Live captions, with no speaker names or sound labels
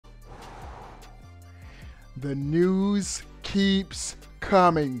The news keeps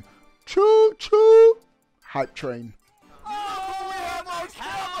coming. Choo choo. Hype train. Oh, we have our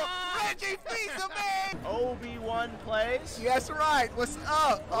killer, Reggie Fils-Aimé. Obi-Wan plays. That's right. What's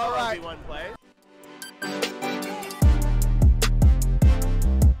up? All right. Obi-Wan plays.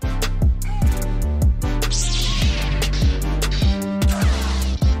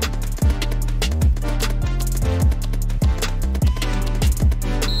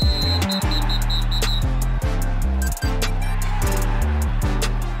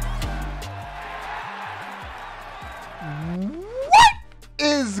 What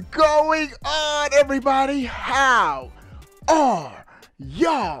is going on, everybody? How are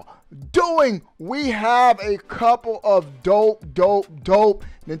y'all doing? We have a couple of dope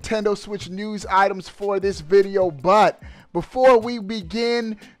Nintendo Switch news items for this video, but before we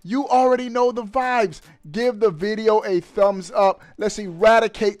begin, you already know the vibes. Give the video a thumbs up. Let's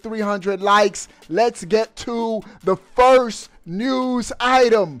eradicate 300 likes. Let's get to the first news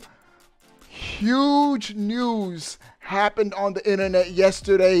item. Huge news happened on the internet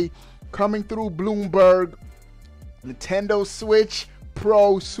yesterday, coming through Bloomberg. Nintendo Switch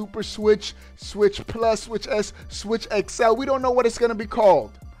Pro, Super Switch, Switch Plus, Switch S, Switch XL. We don't know what it's going to be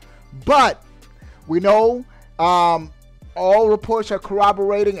called, but we know all reports are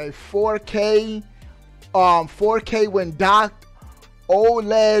corroborating a 4K when docked,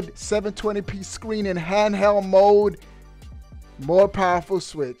 OLED 720p screen in handheld mode, more powerful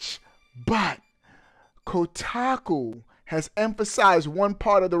Switch. But Kotaku has emphasized one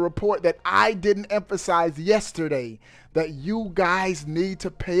part of the report that I didn't emphasize yesterday, that you guys need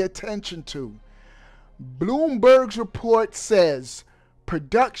to pay attention to. Bloomberg's report says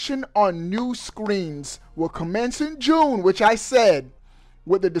production on new screens will commence in June, which I said,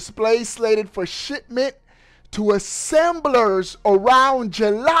 with the display slated for shipment to assemblers around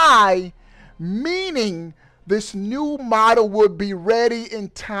July, meaning this new model would be ready in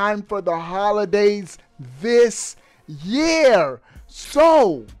time for the holidays this year.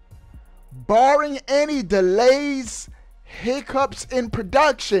 So, barring any delays, hiccups in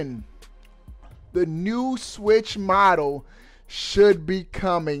production, the new Switch model should be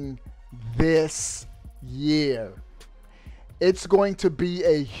coming this year. It's going to be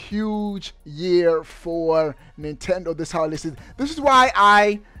a huge year for Nintendo this holiday season. This is why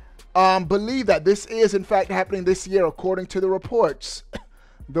I believe that this is in fact happening this year, according to the reports.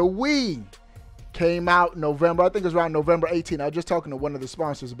 The Wii came out November, I think it was around November 18. I was just talking to one of the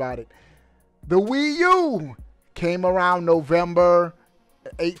sponsors about it. The Wii U came around November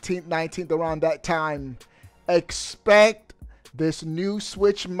 18th, 19th, around that time. Expect this new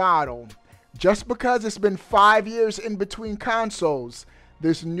Switch model, just because it's been 5 years in between consoles,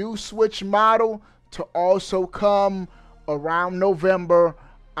 this new Switch model to also come around November.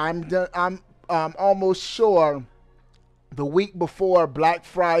 I'm almost sure the week before Black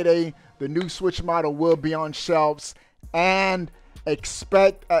Friday, the new Switch model will be on shelves, and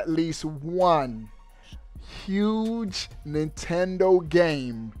expect at least one huge Nintendo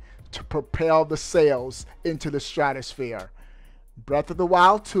game to propel the sales into the stratosphere. Breath of the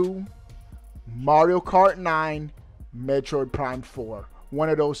Wild 2, Mario Kart 9, Metroid Prime 4. One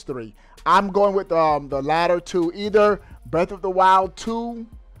of those three. I'm going with the latter two. Either Breath of the Wild 2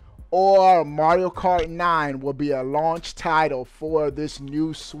 or Mario Kart 9 will be a launch title for this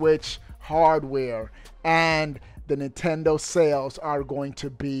new Switch hardware, and the Nintendo sales are going to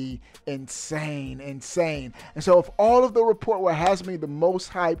be insane. And so if all of the report, what has me the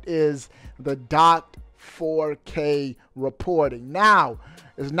most hyped is the docked 4K reporting. Now,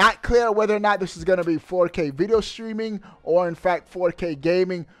 it's not clear whether or not this is going to be 4K video streaming or in fact 4K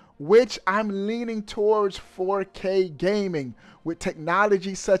gaming, which I'm leaning towards 4K gaming with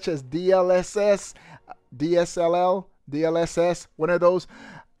technology such as DLSS, DLSS, one of those.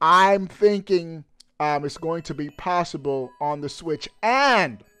 I'm thinking it's going to be possible on the Switch.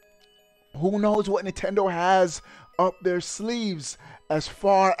 And who knows what Nintendo has up their sleeves as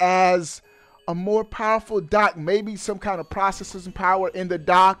far as a more powerful dock, maybe some kind of processing power in the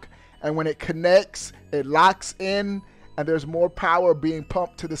dock, and when it connects, it locks in and there's more power being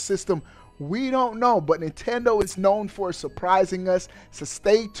pumped to the system. We don't know, but Nintendo is known for surprising us, so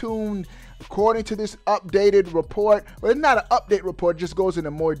stay tuned. According to this updated report, well, it's not an update report, it just goes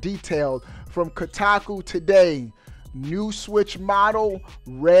into more detail from Kotaku today. New Switch model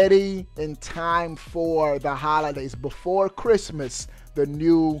ready in time for the holidays. Before Christmas, the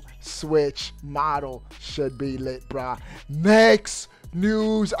new Switch model should be lit, brah. Next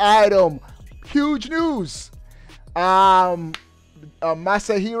news item, huge news.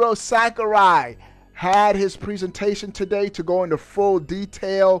 Masahiro Sakurai had his presentation today to go into full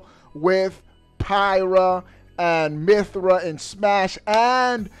detail with Pyra and Mythra in Smash,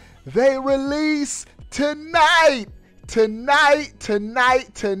 and they release tonight.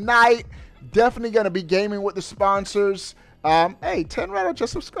 Definitely going to be gaming with the sponsors. Hey, 10 Rattle,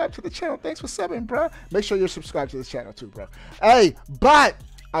 just subscribe to the channel. Thanks for subbing, bro. Make sure you're subscribed to this channel too, bro. Hey, but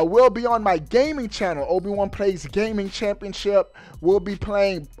I will be on my gaming channel, Obi-Wan Plays Gaming Championship. We'll be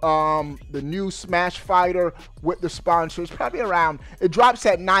playing the new Smash Fighter with the sponsors, probably around, it drops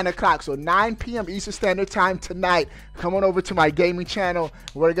at 9 o'clock, so 9 p.m. Eastern Standard Time tonight. Come on over to my gaming channel.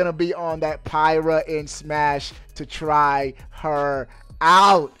 We're going to be on that Pyra in Smash to try her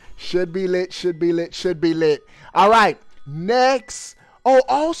out. Should be lit. All right, next. Oh,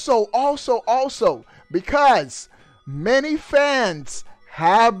 also, because many fans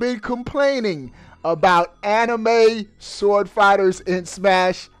have been complaining about anime sword fighters in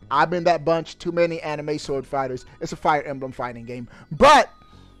Smash. I've been that bunch. Too many anime sword fighters. It's a Fire Emblem fighting game. But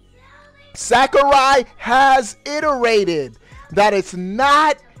Sakurai has iterated that it's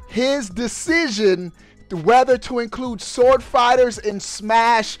not his decision whether to include sword fighters in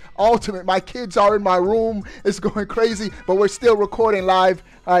Smash Ultimate. My kids are in my room. It's going crazy, but we're still recording live.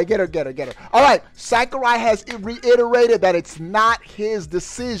 All right, get her. All right, Sakurai has reiterated that it's not his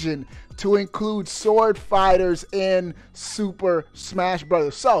decision to include sword fighters in Super Smash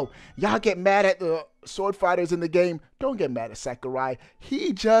Bros. So, y'all get mad at the sword fighters in the game. Don't get mad at Sakurai.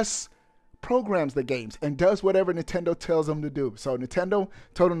 He just programs the games and does whatever Nintendo tells him to do. So Nintendo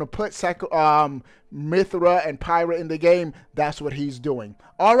told him to put Mythra and Pyra in the game. That's what he's doing.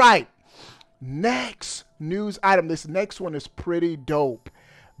 All right, next news item. This next one is pretty dope.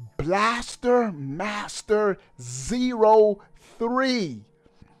 Blaster Master 03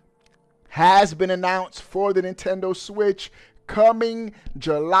 has been announced for the Nintendo Switch, coming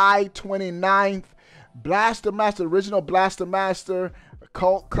July 29th. Blaster Master, original Blaster Master,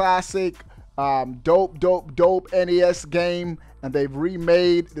 cult classic, dope NES game, and they've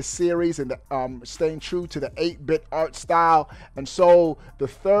remade the series and staying true to the 8-bit art style. And so the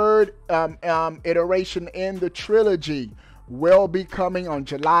third iteration in the trilogy will be coming on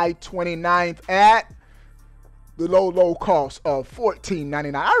July 29th at the low cost of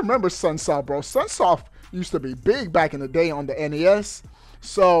 $14.99. I remember Sunsoft, bro. Sunsoft used to be big back in the day on the NES.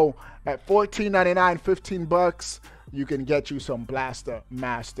 So at $14.99, 15 bucks, you can get you some Blaster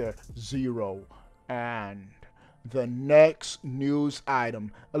Master Zero. And the next news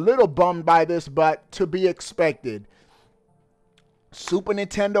item, a little bummed by this, but to be expected. Super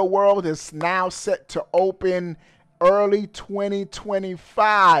Nintendo World is now set to open early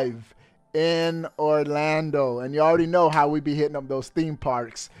 2025 in Orlando. And you already know how we be hitting up those theme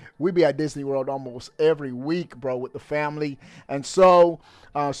parks. We be at Disney World almost every week, bro, with the family. And so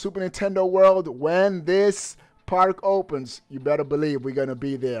Super Nintendo World, when this park opens, you better believe we're going to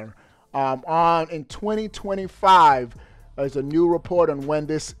be there. In 2025, there's a new report on when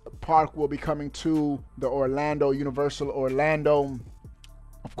this park will be coming to the Universal Orlando.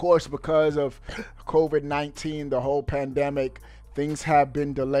 Of course, because of COVID-19, the whole pandemic, things have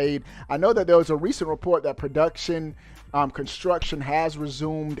been delayed. I know that there was a recent report that construction has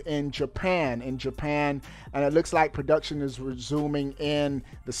resumed in Japan, and it looks like production is resuming in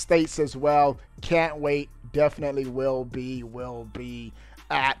the States as well. Can't wait. Definitely will be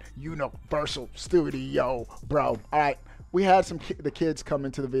at Universal Studio, bro. All right. We had the kids come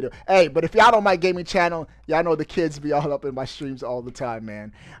into the video. Hey, but if y'all don't my gaming channel, y'all know the kids be all up in my streams all the time,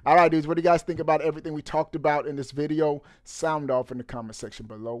 man. All right, dudes, what do you guys think about everything we talked about in this video? Sound off in the comment section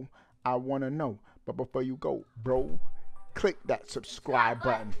below. I want to know. But before you go, bro, click that subscribe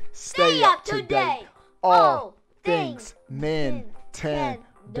button. Stay up to date. All things Nintendo.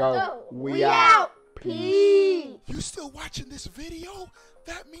 We out. Peace. You still watching this video?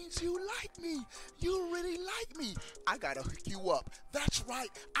 That means you like me. You really like me. I gotta hook you up. That's right.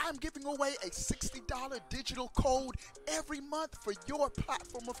 I'm giving away a $60 digital code every month for your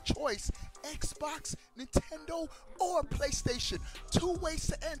platform of choice. Xbox, Nintendo, or PlayStation. 2 ways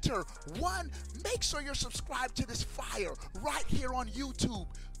to enter. 1, make sure you're subscribed to this fire right here on YouTube.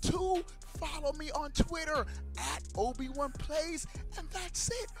 2, follow me on Twitter at Obi-Wan Plays, and that's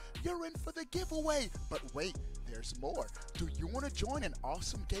it. You're in for the giveaway. But wait, there's more. Do you want to join an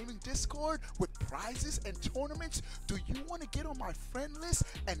awesome gaming Discord with prizes and tournaments? Do you want to get on my friend list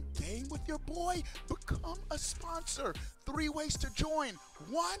and game with your boy? Become a sponsor. 3 ways to join.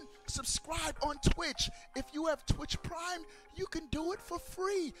 1, subscribe on Twitch. If you have Twitch Prime, you can do it for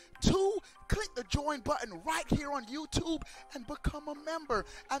free. 2, click the join button right here on YouTube and become a member.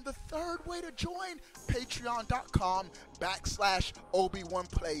 And the 3rd way to join, patreon.com/Obi-Wan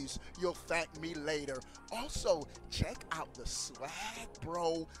Plays. You'll thank me later. Also, Also, check out the swag,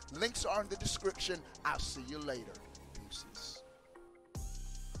 bro. Links are in the description. I'll see you later. Deuces.